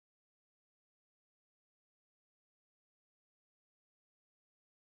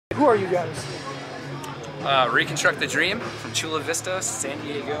who are you guys? Reconstruct the Dream from Chula Vista, San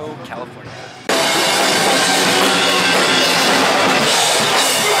Diego, California.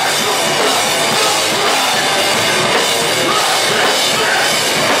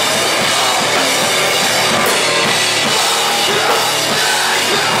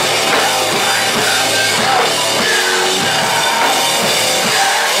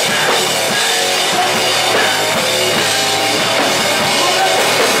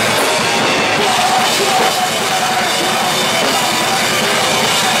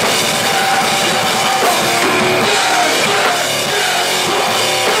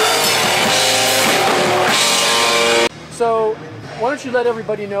 So, why don't you let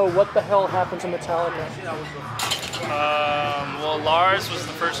everybody know what the hell happened to Metallica? Well, Lars was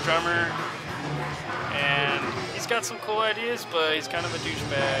the first drummer, and he's got some cool ideas, but he's kind of a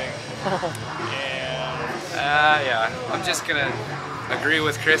douchebag. Yeah, I'm just gonna agree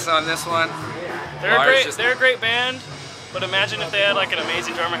with Chris on this one. They're a great band, but imagine if they had like an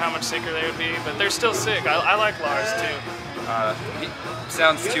amazing drummer, how much sicker they would be. But they're still sick. I like Lars too. He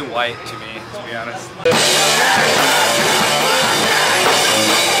sounds too white to me, to be honest.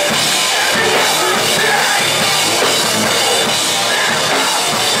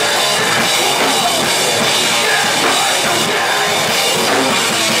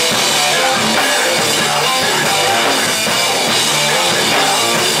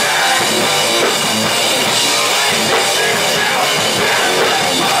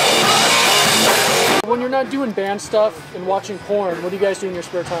 When you're not doing band stuff and watching porn, what do you guys do in your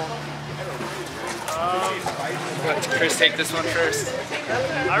spare time? Let Chris take this one first.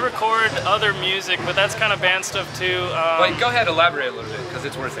 I record other music, but that's kind of band stuff too. But go ahead, elaborate a little bit, because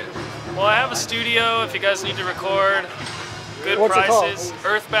it's worth it. Well, I have a studio if you guys need to record. Good What's it prices. called?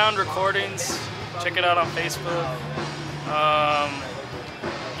 Earthbound Recordings. Check it out on Facebook.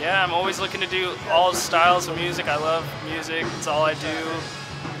 Yeah, I'm always looking to do all styles of music. I love music. It's all I do.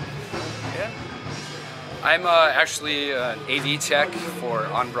 Yeah. I'm actually an AV tech for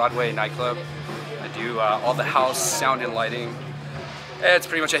On Broadway nightclub. I do all the house, sound and lighting. It's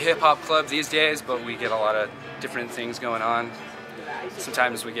pretty much a hip-hop club these days, but we get a lot of different things going on.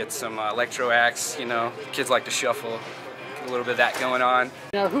 Sometimes we get some electro acts, you know, kids like to shuffle. Get a little bit of that going on.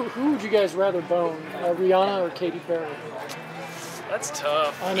 Now, who would you guys rather bone, Rihanna or Katy Perry? That's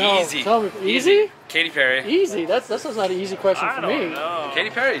tough. I know. Easy. Tell me, easy? Katy Perry. Easy. That's not an easy question I for don't me. know. Katy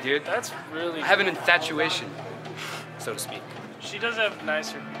Perry, dude. That's really. I have an infatuation, so to speak. She does have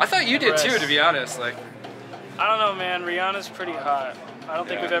nicer. I thought you did too, breasts. to be honest. Like, I don't know, man. Rihanna's pretty hot. I don't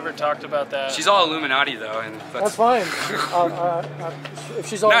think we've ever talked about that. she's all Illuminati though, and That's fine. If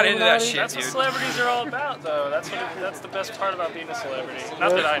she's all Not into that Illuminati- shit. That's what dude. celebrities are all about, though. That's the best part about being a celebrity.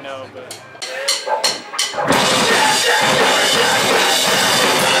 Not that I know, but.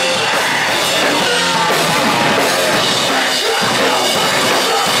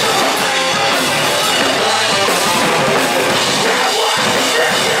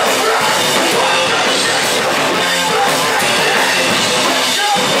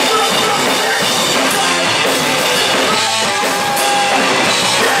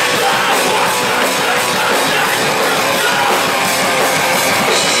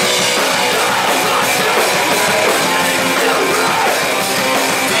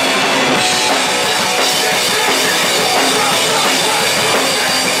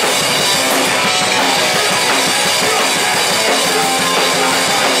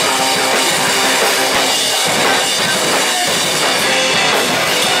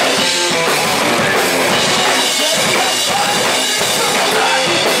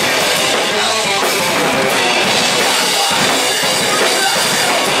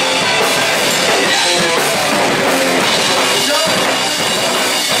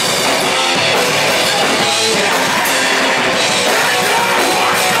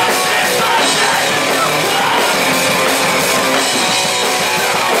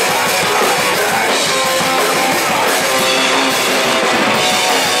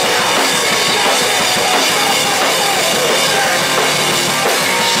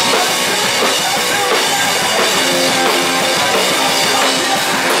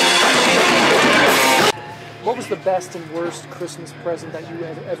 What was the best and worst Christmas present that you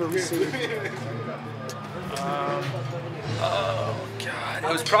had ever received? Oh god, it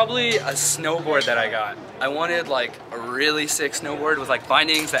was probably a snowboard that I got. I wanted like a really sick snowboard with like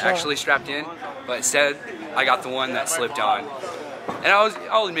bindings that actually strapped in, but instead I got the one that slipped on. And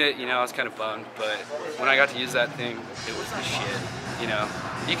I'll admit, you know, I was kind of bummed, but when I got to use that thing, it was the shit. You know,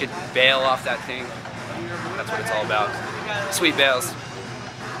 you could bail off that thing. That's what it's all about. Sweet bails.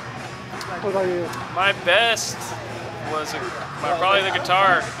 What about you? My best was probably the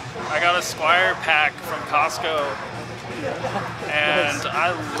guitar. I got a Squire pack from Costco, and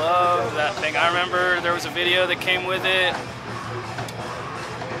I love that thing. I remember there was a video that came with it.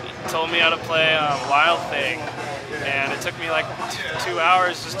 It told me how to play Wild Thing, and it took me like 2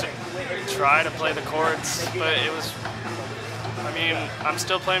 hours just to try to play the chords, but it was, I mean, I'm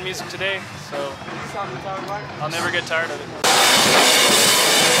still playing music today, so I'll never get tired of it.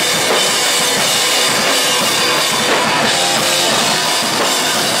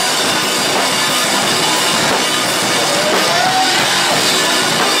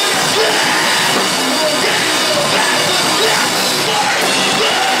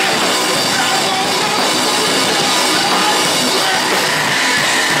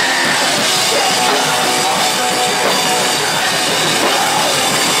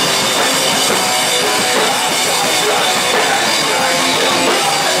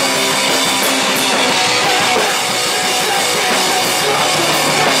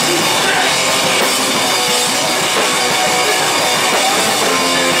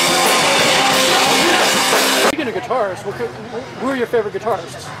 Guitarists, who are your favorite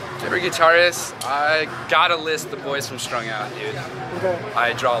guitarists? Favorite guitarists? I gotta list the boys from Strung Out, dude. Okay.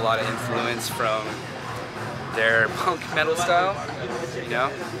 I draw a lot of influence from their punk metal style, you know?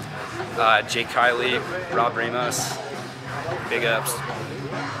 Jake Kiley, Rob Ramos, big ups.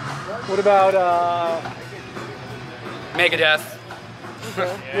 What about Megadeth.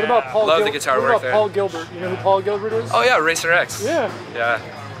 Okay. What about Paul? Love the guitar work there. Paul Gilbert? You know who Paul Gilbert is? Oh yeah, Racer X. Yeah. Yeah.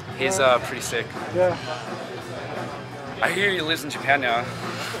 He's pretty sick. Yeah. I hear he lives in Japan now.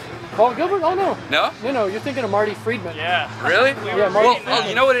 Paul Gilbert? Oh no. No? No, you're thinking of Marty Friedman. Yeah. Really? Yeah, Marty. Well,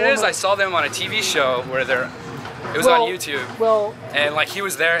 you know what it is? I saw them on a TV show where it was on YouTube. Well. And like he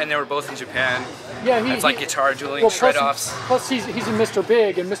was there and they were both in Japan. Yeah, it's like guitar dueling, shred-offs. Plus he's in Mr.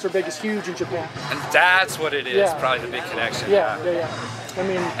 Big, and Mr. Big is huge in Japan. And that's what it is, Yeah. probably the big connection. Yeah. I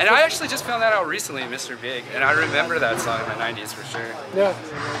mean. And I actually just found that out recently, Mr. Big, and I remember that song in the 90s for sure. Yeah.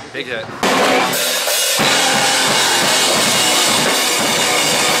 Big hit.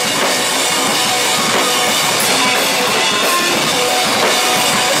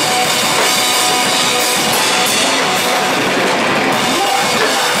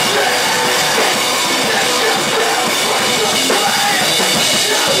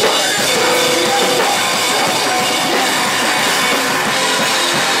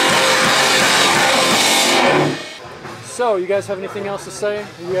 So, you guys have anything else to say?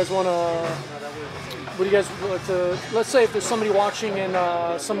 You guys want to? What do you guys like to? Let's say if there's somebody watching in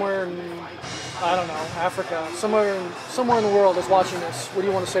somewhere in, I don't know, Africa, somewhere in the world that's watching this. What do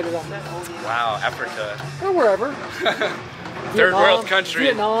you want to say to them? Wow, Africa. Or wherever. Third world country.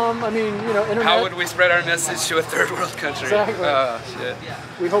 Vietnam. I mean, you know, internet. How would we spread our message to a third world country? Exactly. Oh shit.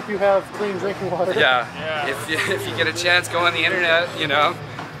 We hope you have clean drinking water. Yeah. If you get a chance, go on the internet. You know,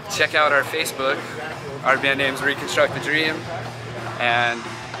 check out our Facebook. Our band name's Reconstruct The Dream, and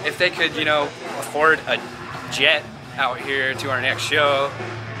if they could, you know, afford a jet out here to our next show,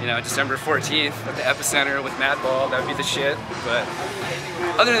 you know, December 14th at the Epicenter with Madball, that would be the shit. But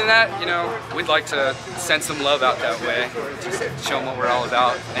other than that, you know, we'd like to send some love out that way, just show them what we're all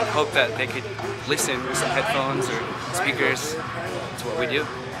about, and hope that they could listen with some headphones or speakers. That's what we do.